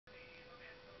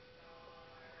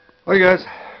Hi guys,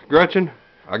 Gretchen.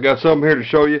 I got something here to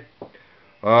show you.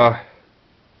 Not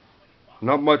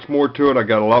much more to it. I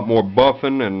got a lot more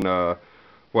buffing and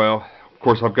well, of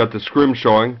course I've got the scrim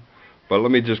showing, but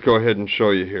let me just go ahead and show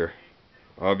you here.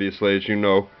 Obviously, as you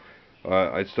know,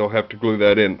 I still have to glue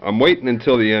that in. I'm waiting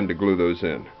until the end to glue those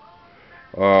in,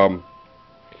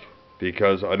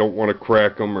 because I don't want to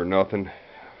crack them or nothing.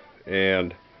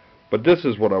 But this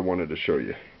is what I wanted to show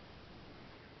you.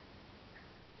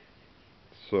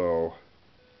 So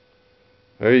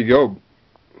there you go.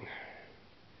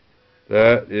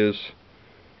 That is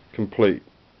complete.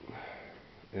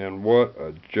 And what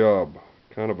a job.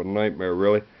 Kind of a nightmare,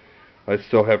 really. I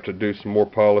still have to do some more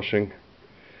polishing.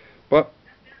 But,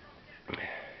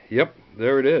 yep,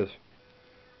 there it is.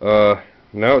 Now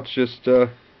it's just a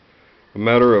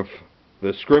matter of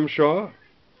the scrimshaw,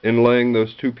 inlaying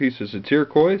those two pieces of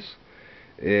turquoise,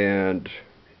 and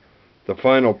the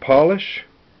final polish,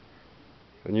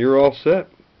 and you're all set.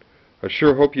 I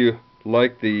sure hope you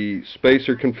like the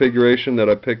spacer configuration that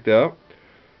I picked out.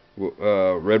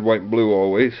 Red, white, and blue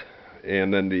always,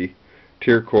 and then the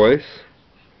turquoise,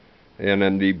 and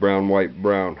then the brown, white,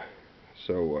 brown.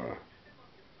 So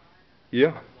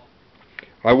yeah,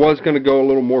 I was going to go a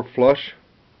little more flush,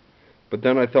 but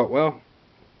then I thought, well,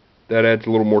 that adds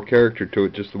a little more character to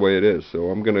it just the way it is.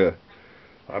 So I'm gonna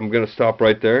stop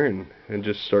right there and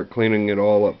just start cleaning it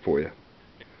all up for you.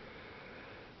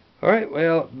 Alright,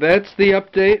 well, that's the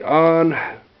update on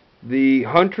the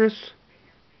Huntress.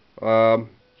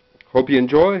 Hope you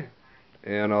enjoy,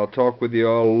 and I'll talk with you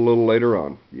all a little later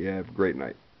on. You have a great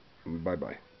night.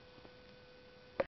 Bye-bye.